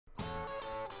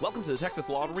Welcome to the Texas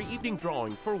Lottery Evening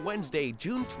Drawing for Wednesday,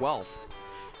 June 12th.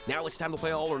 Now it's time to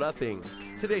play All or Nothing.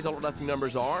 Today's All or Nothing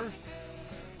numbers are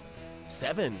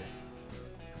 7,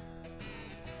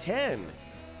 10,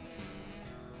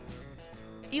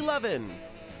 11,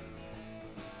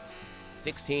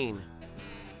 16,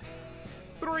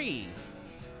 3,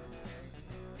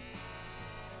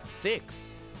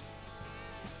 6,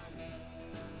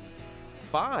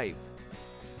 5,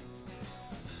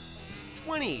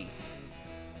 20,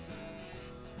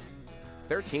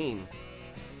 13,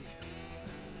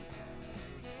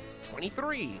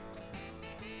 23,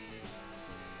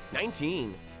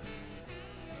 19,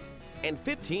 and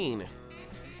 15.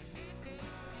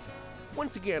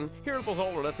 Once again, here are those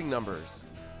All or Nothing numbers.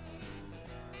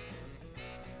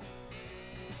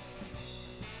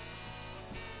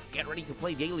 Get ready to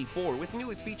play Daily 4 with the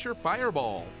newest feature,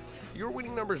 Fireball. Your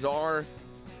winning numbers are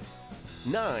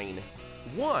 9,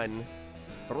 1,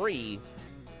 3,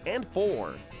 and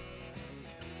 4.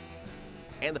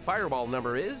 And the Fireball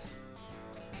number is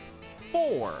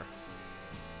 4.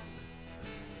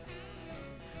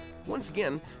 Once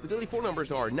again, the Daily 4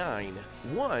 numbers are 9,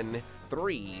 1,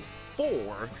 3,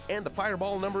 4, and the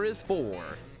Fireball number is 4.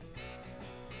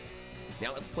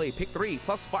 Now let's play Pick 3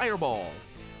 plus Fireball.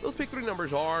 Those Pick 3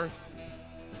 numbers are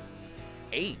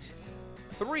 8,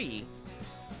 3,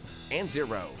 and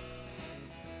 0.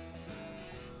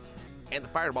 And the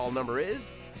Fireball number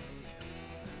is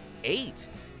 8.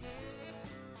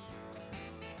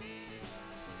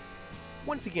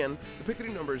 Once again, the Pick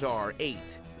 3 numbers are 8,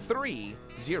 3,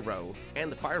 0,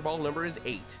 and the Fireball number is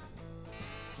 8.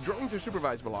 Drawings are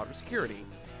supervised by Lottery Security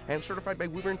and certified by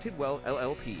Weber & Tidwell,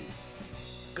 LLP.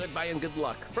 Goodbye and good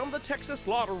luck from the Texas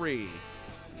Lottery!